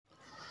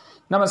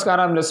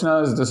Namaskaram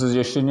listeners, this is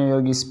Yashinya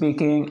Yogi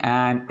speaking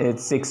and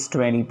it's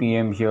 6:20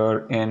 p.m.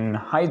 here in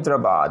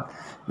Hyderabad.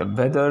 The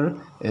weather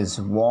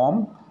is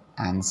warm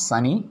and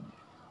sunny,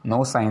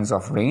 no signs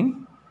of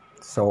rain.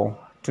 So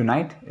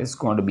tonight is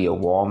going to be a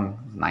warm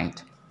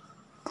night.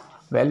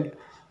 Well,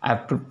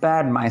 I've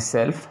prepared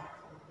myself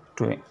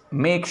to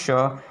make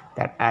sure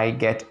that I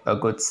get a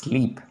good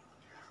sleep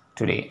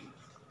today.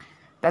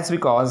 That's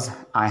because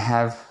I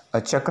have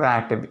a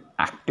chakra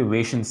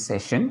activation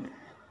session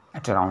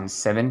at around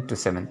 7 to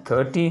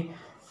 7:30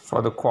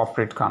 for the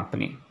corporate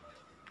company.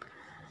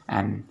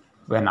 And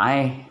when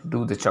I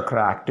do the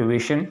chakra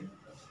activation,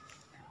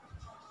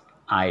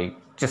 I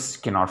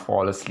just cannot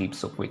fall asleep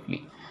so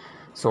quickly.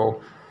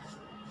 So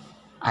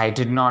I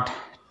did not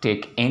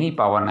take any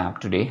power nap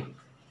today.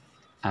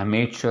 I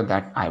made sure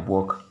that I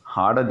work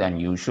harder than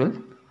usual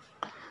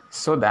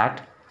so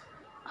that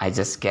I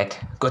just get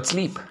good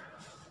sleep.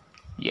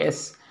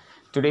 Yes,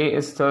 today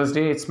is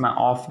Thursday, it's my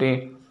off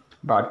day,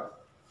 but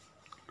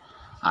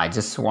I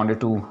just wanted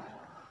to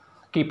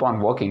keep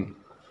on working.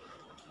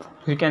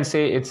 You can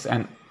say it's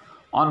an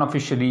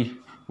unofficially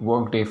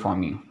work day for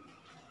me.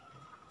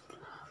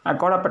 I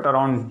got up at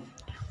around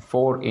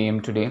 4 a.m.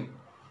 today,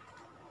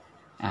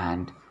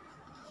 and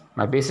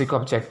my basic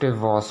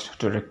objective was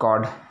to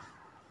record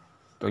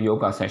the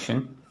yoga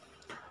session.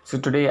 So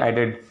today I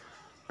did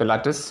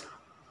Pilates.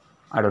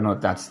 I don't know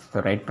if that's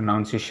the right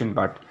pronunciation,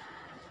 but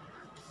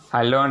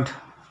I learned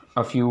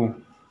a few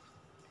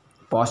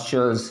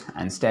postures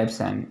and steps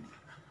and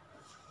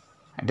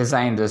I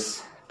designed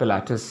this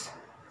Pilates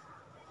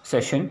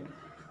session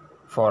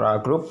for our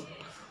group,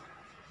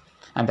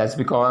 and that's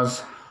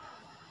because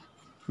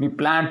we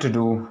plan to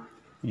do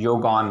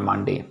yoga on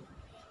Monday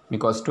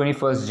because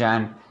 21st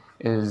Jan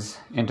is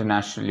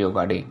International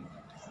Yoga Day.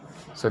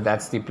 So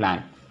that's the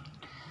plan,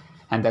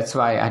 and that's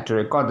why I had to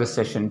record this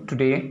session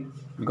today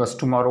because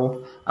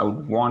tomorrow I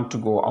would want to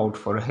go out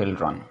for a hill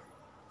run.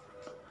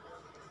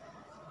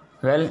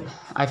 Well,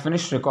 I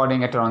finished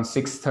recording at around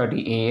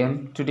 6:30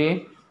 a.m.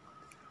 today.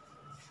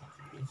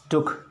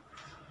 Took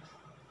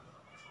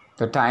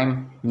the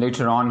time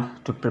later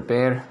on to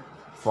prepare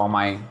for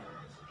my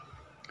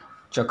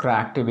chakra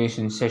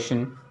activation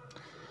session.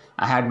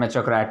 I had my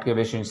chakra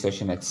activation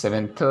session at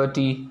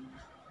 7:30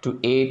 to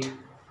 8.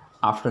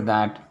 After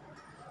that,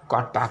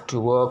 got back to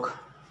work.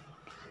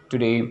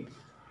 Today,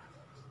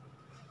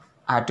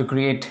 I had to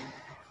create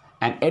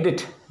and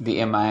edit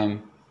the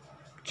MIM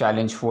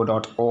Challenge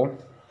 4.0.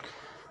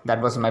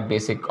 That was my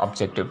basic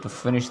objective, to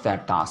finish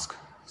that task.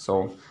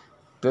 So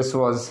this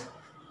was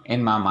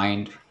in my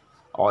mind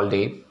all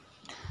day.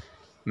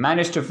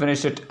 Managed to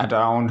finish it at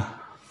around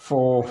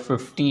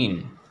 4:15.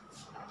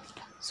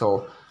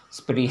 So it's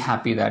pretty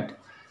happy that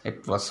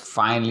it was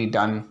finally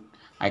done.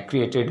 I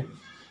created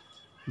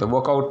the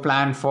workout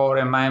plan for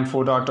MIM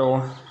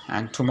 4.0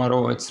 and tomorrow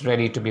it's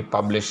ready to be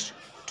published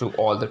to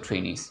all the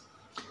trainees.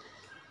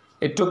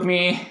 It took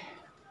me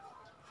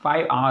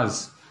 5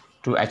 hours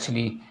to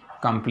actually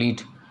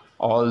complete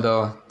all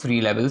the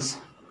 3 levels,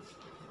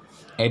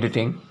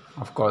 editing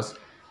of course,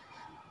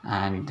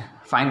 and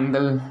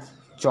final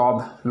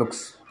job looks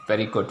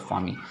very good for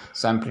me,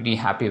 so I'm pretty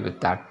happy with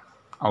that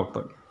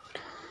output.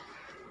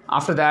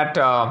 After that,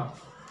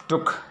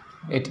 took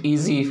it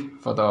easy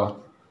for the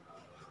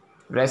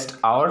rest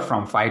hour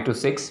from 5 to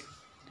 6.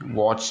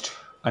 Watched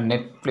a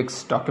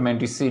Netflix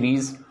documentary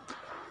series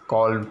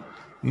called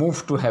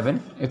Move to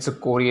Heaven. It's a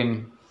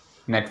Korean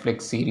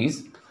Netflix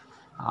series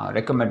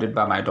recommended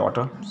by my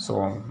daughter.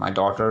 So my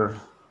daughter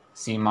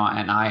Seema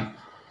and I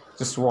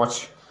just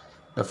watched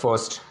the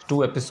first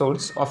 2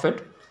 episodes of it,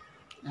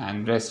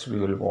 and rest we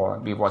will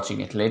be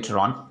watching it later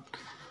on.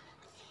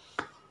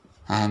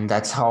 And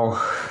that's how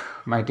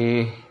my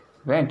day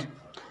went.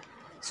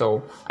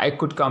 So I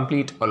could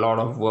complete a lot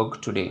of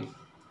work today.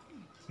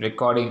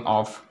 Recording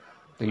of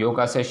the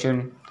yoga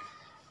session,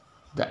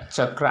 the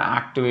chakra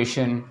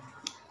activation,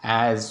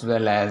 as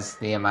well as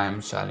the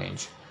MIM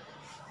challenge.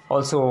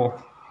 Also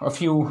a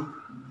few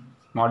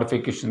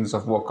modifications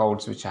of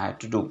workouts which I had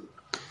to do.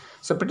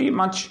 So pretty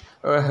much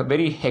a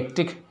very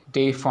hectic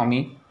day for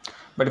me.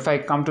 But if I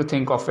come to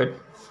think of it,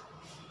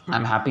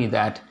 I'm happy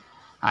that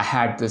I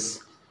had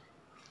this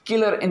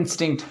killer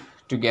instinct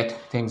to get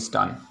things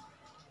done.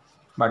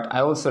 But I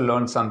also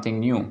learned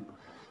something new.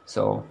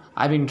 So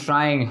I've been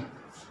trying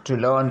to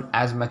learn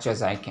as much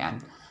as I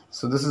can.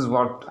 So this is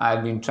what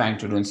I've been trying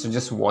to do. Instead of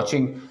just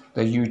watching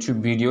the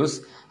YouTube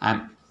videos,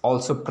 I'm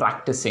also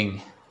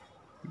practicing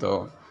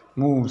the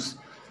moves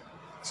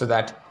so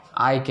that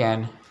I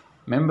can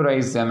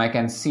memorize them. I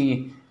can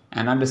see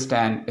and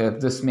understand if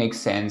this makes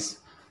sense.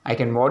 I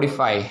can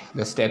modify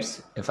the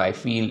steps if I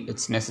feel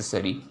it's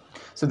necessary.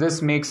 So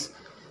this makes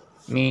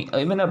me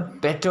even a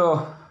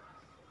better,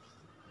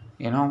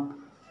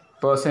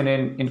 person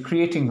in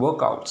creating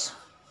workouts,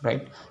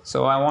 right?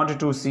 So I wanted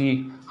to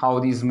see how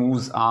these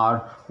moves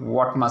are,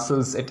 what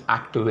muscles it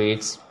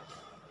activates.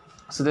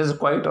 So there's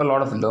quite a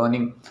lot of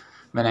learning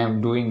when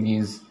I'm doing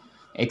these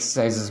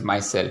exercises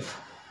myself.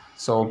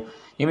 So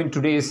even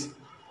today's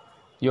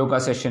yoga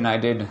session I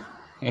did,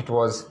 it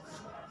was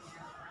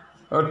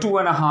a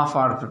 2.5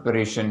 hour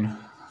preparation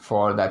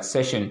for that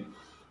session,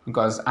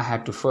 because I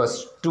had to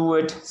first do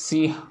it,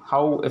 see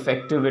how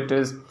effective it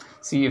is,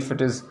 see if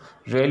it is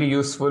really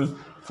useful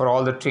for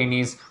all the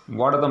trainees,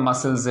 what are the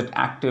muscles it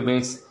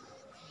activates,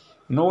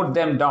 note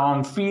them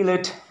down, feel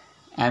it,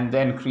 and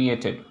then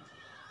create it.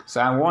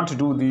 So I want to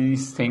do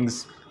these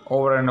things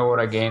over and over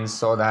again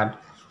so that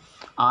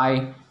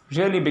I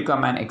really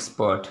become an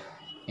expert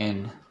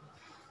in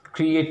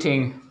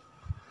creating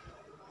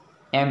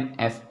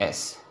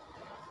MFS,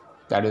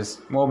 that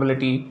is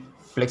mobility,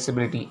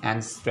 flexibility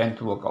and strength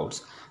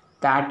workouts.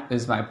 That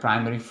is my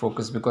primary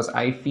focus, because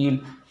I feel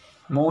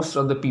most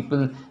of the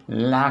people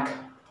lack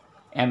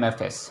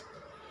MFS,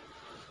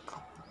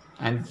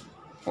 and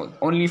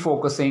only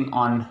focusing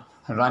on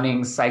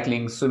running,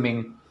 cycling,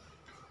 swimming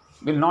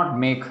will not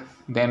make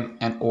them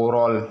an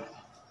overall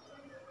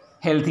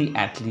healthy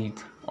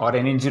athlete or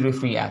an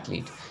injury-free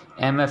athlete.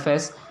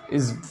 MFS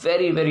is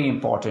very, very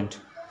important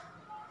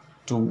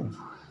to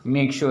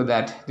make sure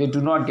that they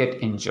do not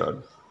get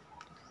injured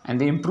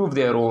and they improve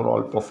their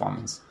overall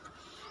performance.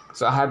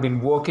 So I have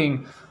been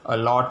working a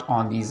lot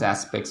on these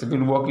aspects. I've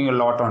been working a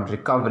lot on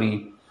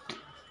recovery.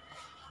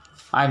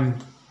 I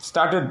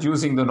started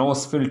using the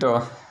nose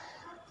filter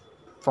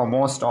for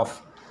most of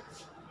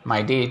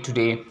my day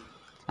today,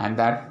 and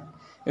that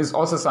is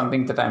also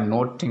something that I'm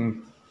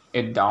noting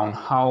it down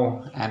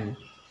how and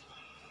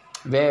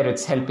where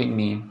it's helping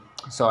me.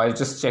 So I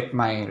just checked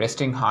my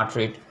resting heart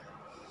rate.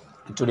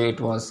 Today it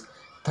was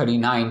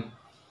 39,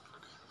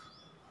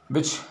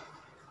 which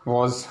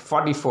was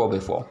 44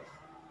 before.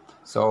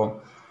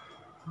 So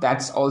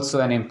that's also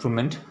an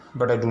improvement,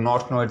 but I do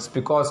not know it's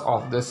because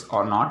of this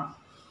or not.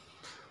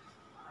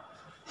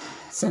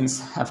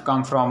 Since I've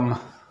come from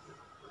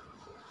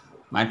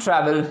my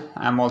travel,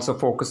 I'm also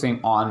focusing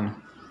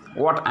on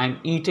what I'm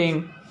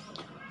eating.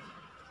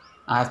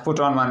 I've put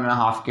on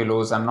 1.5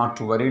 kilos. I'm not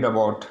too worried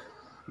about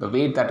the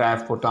weight that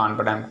I've put on,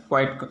 but I'm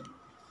quite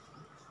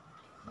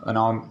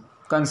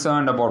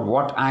concerned about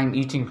what I'm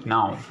eating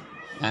now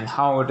and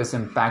how it is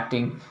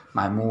impacting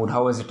my mood,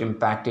 how is it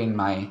impacting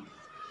my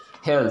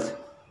health.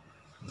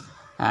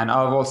 And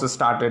I've also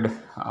started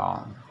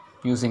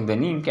using the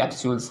neem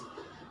capsules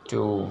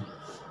to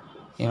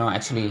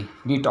actually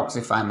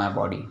detoxify my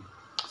body.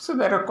 So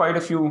there are quite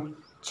a few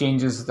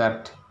changes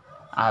that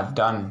I've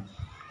done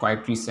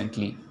quite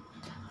recently,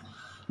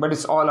 but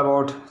it's all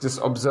about just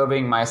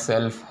observing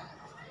myself,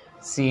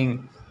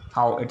 seeing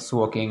how it's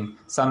working.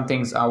 Some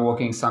things are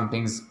working, some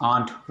things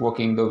aren't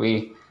working the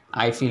way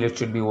I feel it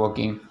should be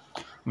working.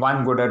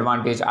 One good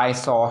advantage I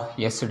saw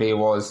yesterday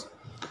was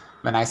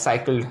when I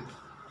cycled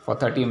for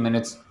 30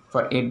 minutes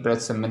for 8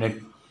 breaths a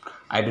minute,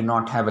 I did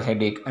not have a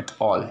headache at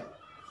all.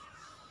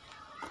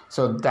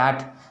 So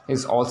that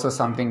is also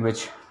something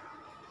which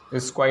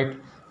is quite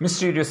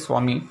mysterious for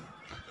me.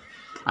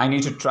 I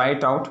need to try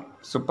it out.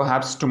 So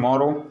perhaps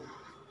tomorrow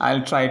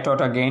I'll try it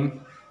out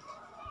again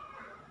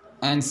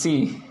and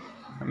see.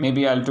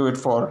 Maybe I'll do it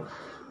for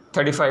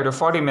 35 to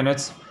 40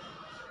 minutes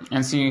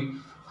and see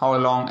how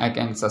long I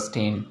can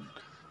sustain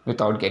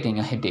without getting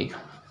a headache.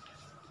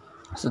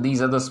 So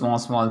these are the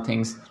small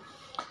things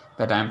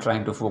that I'm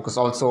trying to focus.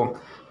 Also,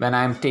 when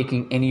I'm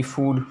taking any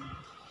food,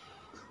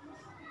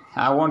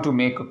 I want to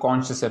make a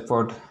conscious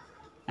effort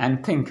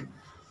and think,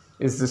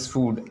 is this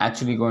food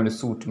actually going to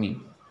suit me?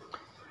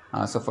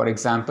 So for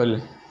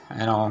example,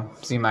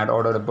 Seema had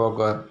ordered a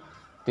burger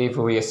day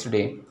before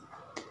yesterday,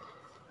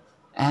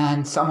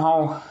 and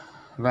somehow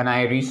when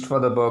I reached for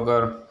the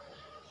burger,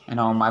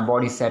 my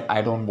body said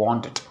I don't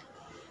want it,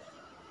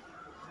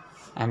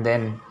 and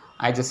then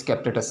I just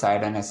kept it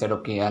aside and I said,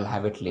 okay, I'll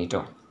have it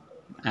later.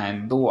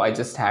 And though I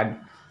just had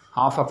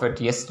half of it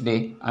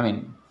yesterday,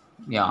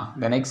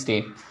 the next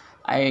day,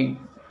 I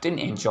didn't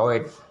enjoy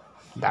it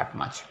that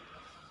much.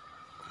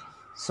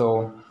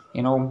 So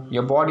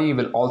your body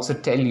will also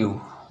tell you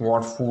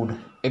what food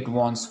it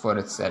wants for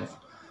itself.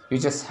 You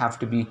just have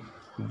to be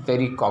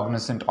very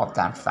cognizant of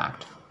that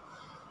fact.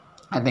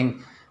 I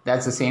think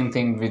that's the same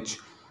thing which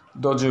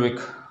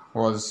Djokovic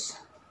was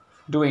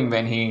doing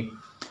when he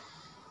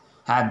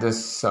had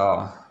this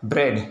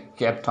bread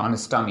kept on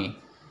his tummy.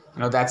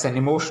 That's an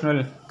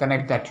emotional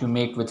connect that you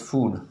make with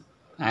food,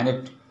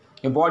 and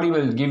your body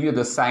will give you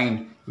the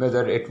sign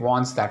whether it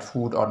wants that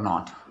food or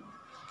not.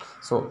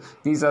 So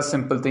these are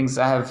simple things.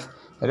 I have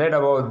read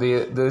about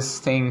this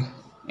thing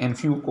in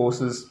few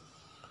courses,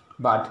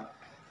 but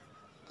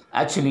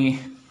actually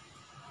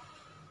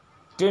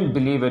didn't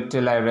believe it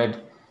till I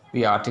read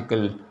the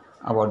article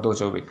about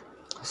Djokovic.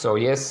 So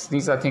yes,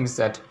 these are things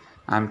that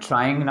I'm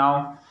trying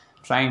now,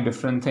 trying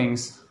different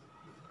things.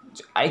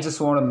 I just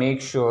want to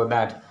make sure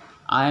that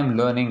I am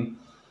learning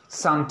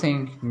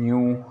something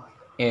new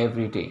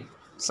every day.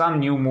 Some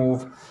new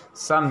move,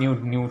 some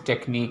new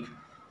technique,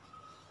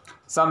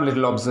 some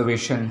little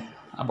observation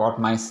about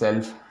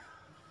myself.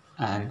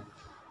 And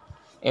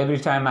every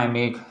time I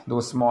make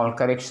those small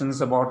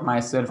corrections about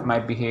myself, my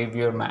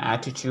behavior, my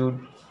attitude,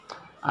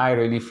 I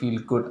really feel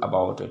good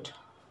about it.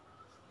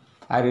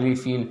 I really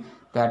feel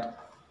that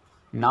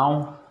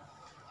now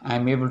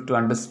I'm able to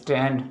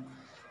understand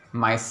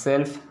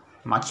myself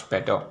much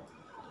better.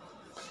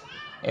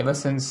 Ever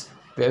since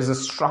there's a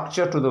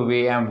structure to the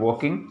way I'm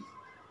working,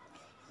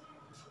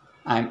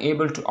 I'm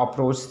able to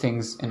approach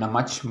things in a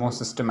much more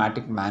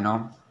systematic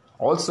manner.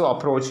 Also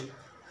approach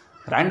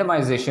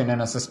randomization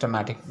in a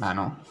systematic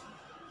manner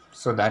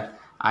so that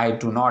I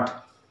do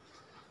not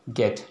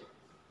get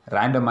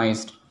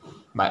randomized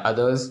by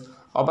others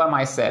or by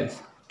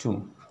myself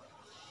too.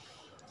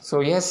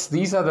 So yes,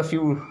 these are the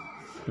few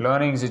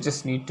learnings. You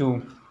just need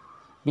to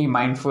be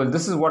mindful.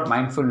 This is what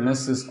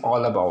mindfulness is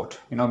all about.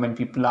 When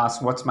people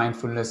ask what's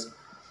mindfulness,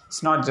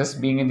 it's not just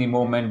being in the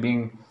moment,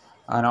 being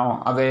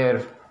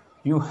aware.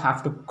 You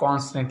have to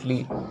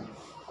constantly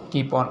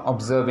keep on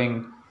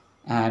observing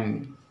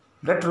and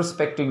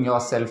retrospecting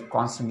yourself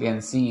constantly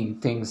and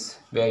seeing things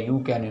where you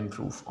can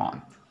improve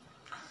on.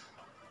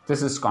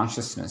 This is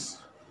consciousness,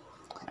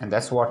 and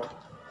that's what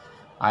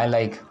I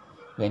like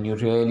when you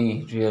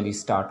really, really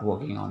start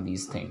working on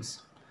these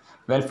things.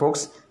 Well,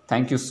 folks,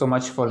 thank you so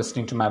much for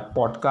listening to my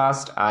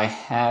podcast. I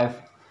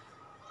have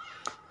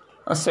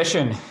a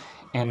session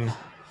in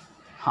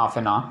half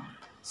an hour,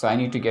 so I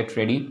need to get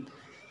ready.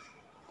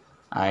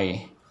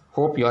 I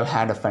hope you all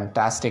had a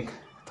fantastic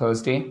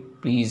Thursday.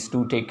 Please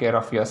do take care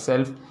of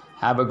yourself.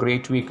 Have a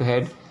great week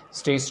ahead.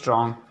 Stay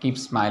strong, keep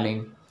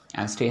smiling,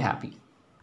 and stay happy.